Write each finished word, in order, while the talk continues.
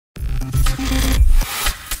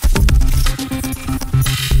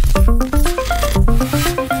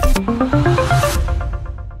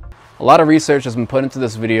A lot of research has been put into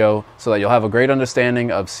this video so that you'll have a great understanding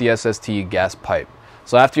of CSST gas pipe.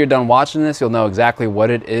 So after you're done watching this, you'll know exactly what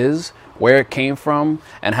it is, where it came from,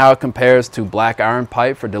 and how it compares to black iron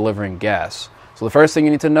pipe for delivering gas. So the first thing you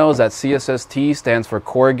need to know is that CSST stands for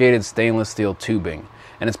corrugated stainless steel tubing.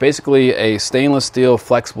 And it's basically a stainless steel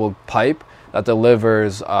flexible pipe that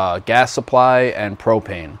delivers gas supply and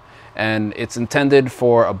propane. And it's intended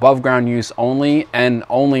for above ground use only and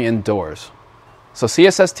only indoors. So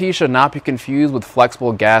CSST should not be confused with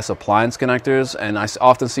flexible gas appliance connectors, and I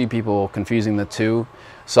often see people confusing the two.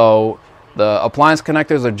 So the appliance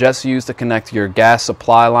connectors are just used to connect your gas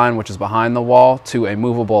supply line, which is behind the wall, to a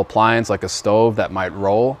movable appliance like a stove that might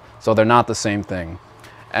roll. So they're not the same thing.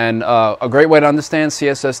 And a great way to understand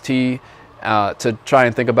CSST, to try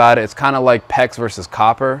and think about it, it's kind of like PEX versus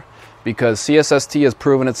copper, because CSST has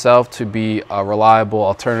proven itself to be a reliable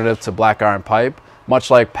alternative to black iron pipe,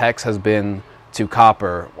 much like PEX has been to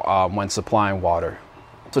copper when supplying water.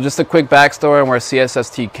 So just a quick backstory on where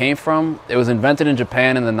CSST came from. It was invented in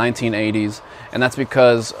Japan in the 1980s, and that's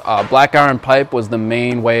because black iron pipe was the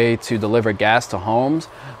main way to deliver gas to homes,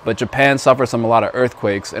 but Japan suffers from a lot of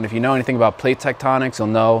earthquakes, and if you know anything about plate tectonics, you'll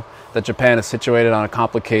know that Japan is situated on a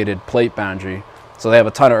complicated plate boundary, so they have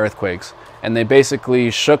a ton of earthquakes, and they basically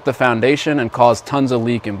shook the foundation and caused tons of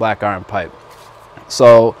leak in black iron pipe.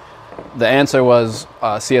 So the answer was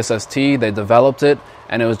CSST. They developed it,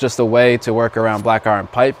 and it was just a way to work around black iron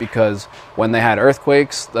pipe because when they had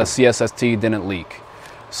earthquakes, the CSST didn't leak.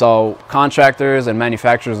 So contractors and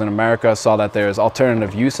manufacturers in America saw that there's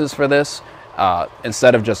alternative uses for this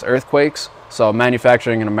instead of just earthquakes. So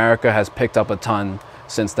manufacturing in America has picked up a ton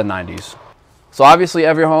since the 90s. So obviously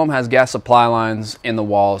every home has gas supply lines in the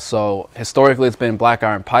walls. So historically it's been black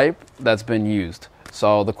iron pipe that's been used.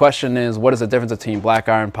 So the question is, what is the difference between black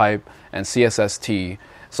iron pipe and CSST?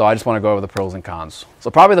 So I just want to go over the pros and cons. So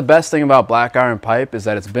probably the best thing about black iron pipe is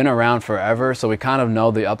that it's been around forever, so we kind of know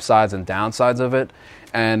the upsides and downsides of it.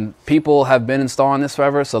 And people have been installing this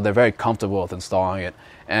forever, so they're very comfortable with installing it.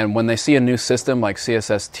 And when they see a new system like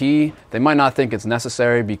CSST, they might not think it's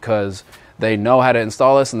necessary because they know how to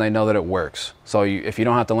install this and they know that it works. So if you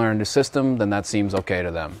don't have to learn a new system, then that seems okay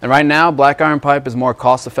to them. And right now, black iron pipe is more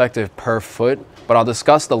cost effective per foot, but I'll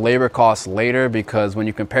discuss the labor costs later because when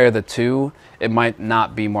you compare the two, it might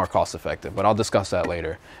not be more cost effective, but I'll discuss that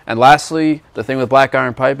later. And lastly, the thing with black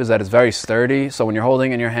iron pipe is that it's very sturdy. So when you're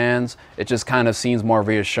holding it in your hands, it just kind of seems more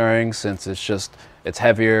reassuring since it's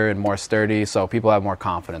heavier and more sturdy. So people have more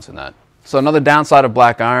confidence in that. So another downside of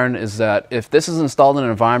black iron is that if this is installed in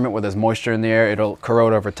an environment where there's moisture in the air, it'll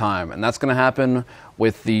corrode over time. And that's going to happen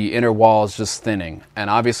with the inner walls just thinning.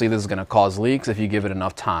 And obviously this is going to cause leaks if you give it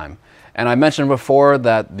enough time. And I mentioned before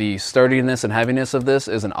that the sturdiness and heaviness of this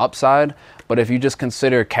is an upside, but if you just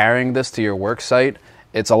consider carrying this to your work site,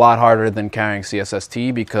 it's a lot harder than carrying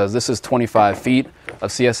CSST because this is 25 feet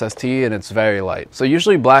of CSST and it's very light. So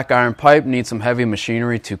usually black iron pipe needs some heavy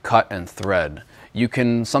machinery to cut and thread. You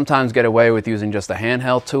can sometimes get away with using just a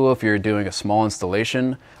handheld tool if you're doing a small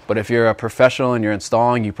installation, but if you're a professional and you're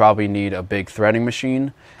installing, you probably need a big threading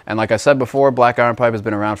machine. And like I said before, black iron pipe has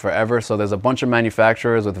been around forever, so there's a bunch of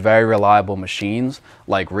manufacturers with very reliable machines,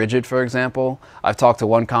 like Rigid, for example. I've talked to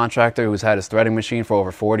one contractor who's had his threading machine for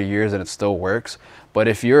over 40 years and it still works. But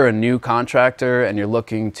if you're a new contractor and you're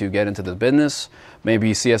looking to get into the business,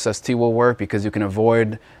 maybe CSST will work because you can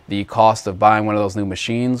avoid the cost of buying one of those new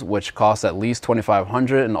machines, which costs at least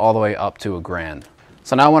 $2,500 and all the way up to $1,000.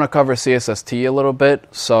 So now I want to cover CSST a little bit.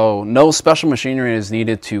 So no special machinery is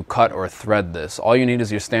needed to cut or thread this. All you need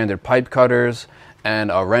is your standard pipe cutters and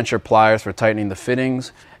a wrench or pliers for tightening the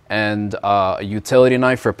fittings and a utility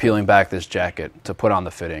knife for peeling back this jacket to put on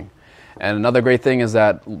the fitting. And another great thing is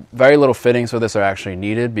that very little fittings for this are actually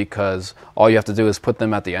needed because all you have to do is put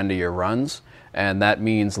them at the end of your runs. And that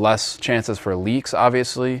means less chances for leaks,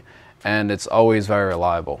 obviously, and it's always very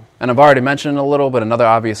reliable. And I've already mentioned a little, but another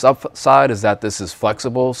obvious upside is that this is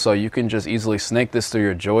flexible, so you can just easily snake this through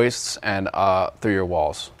your joists and through your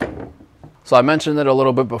walls. So I mentioned it a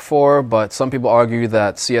little bit before, but some people argue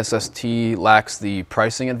that CSST lacks the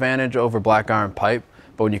pricing advantage over black iron pipe.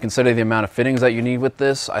 But when you consider the amount of fittings that you need with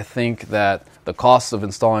this, I think that the cost of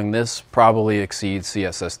installing this probably exceeds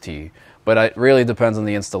CSST. But it really depends on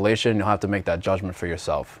the installation. You'll have to make that judgment for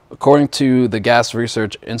yourself. According to the Gas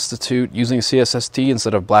Research Institute, using CSST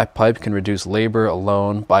instead of black pipe can reduce labor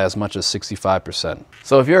alone by as much as 65%.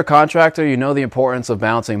 So if you're a contractor, you know the importance of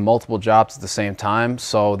balancing multiple jobs at the same time.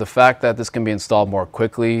 So the fact that this can be installed more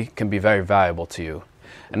quickly can be very valuable to you.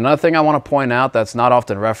 And another thing I want to point out that's not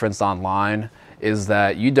often referenced online is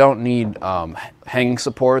that you don't need hanging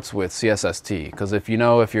supports with CSST, because if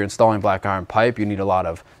you're installing black iron pipe, you need a lot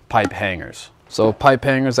of pipe hangers. So pipe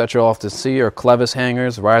hangers that you'll often see are clevis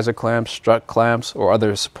hangers, riser clamps, strut clamps, or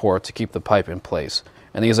other support to keep the pipe in place.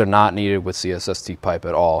 And these are not needed with CSST pipe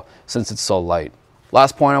at all, since it's so light.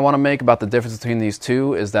 Last point I want to make about the difference between these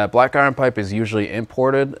two is that black iron pipe is usually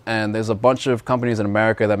imported, and there's a bunch of companies in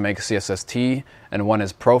America that make CSST, and one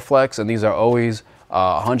is ProFlex, and these are always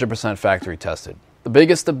 100% factory tested. The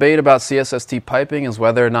biggest debate about CSST piping is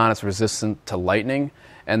whether or not it's resistant to lightning,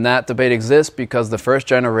 and that debate exists because the first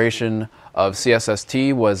generation of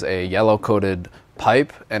CSST was a yellow coated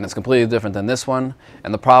pipe, and it's completely different than this one.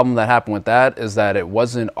 And the problem that happened with that is that it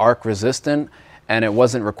wasn't arc resistant, and it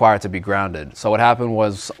wasn't required to be grounded. So what happened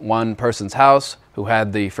was one person's house who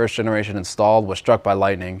had the first generation installed was struck by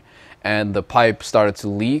lightning, and the pipe started to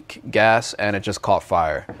leak gas, and it just caught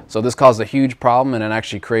fire. So this caused a huge problem, and it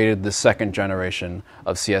actually created the second generation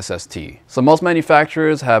of CSST. So most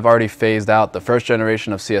manufacturers have already phased out the first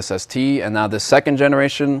generation of CSST, and now this second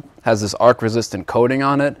generation has this arc resistant coating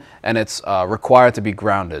on it, and it's required to be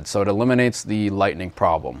grounded. So it eliminates the lightning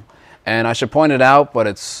problem. And I should point it out, but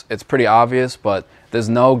it's pretty obvious, but there's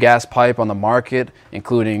no gas pipe on the market,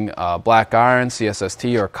 including black iron,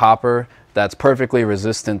 CSST, or copper, that's perfectly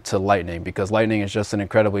resistant to lightning, because lightning is just an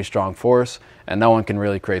incredibly strong force, and no one can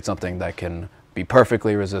really create something that can be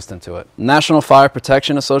perfectly resistant to it. National Fire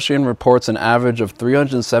Protection Association reports an average of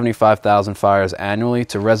 375,000 fires annually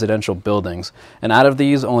to residential buildings, and out of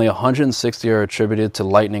these, only 160 are attributed to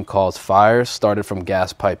lightning-caused fires started from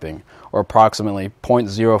gas piping, or approximately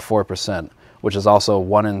 0.04%, which is also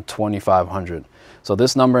 1 in 2,500. So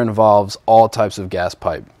this number involves all types of gas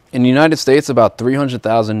pipe. In the United States, about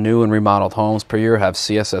 300,000 new and remodeled homes per year have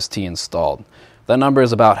CSST installed. That number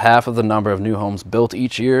is about half of the number of new homes built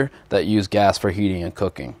each year that use gas for heating and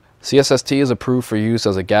cooking. CSST is approved for use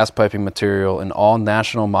as a gas piping material in all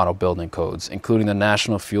national model building codes, including the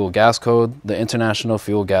National Fuel Gas Code, the International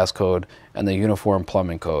Fuel Gas Code, and the Uniform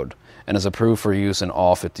Plumbing Code, and is approved for use in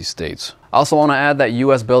all 50 states. I also want to add that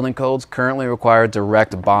U.S. building codes currently require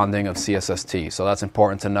direct bonding of CSST, so that's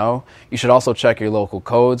important to know. You should also check your local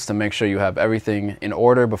codes to make sure you have everything in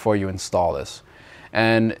order before you install this.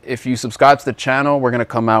 And if you subscribe to the channel, we're going to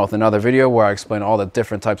come out with another video where I explain all the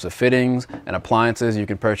different types of fittings and appliances you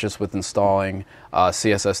can purchase with installing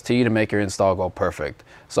CSST to make your install go perfect.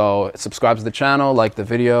 So subscribe to the channel, like the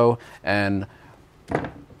video, and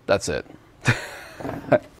that's it.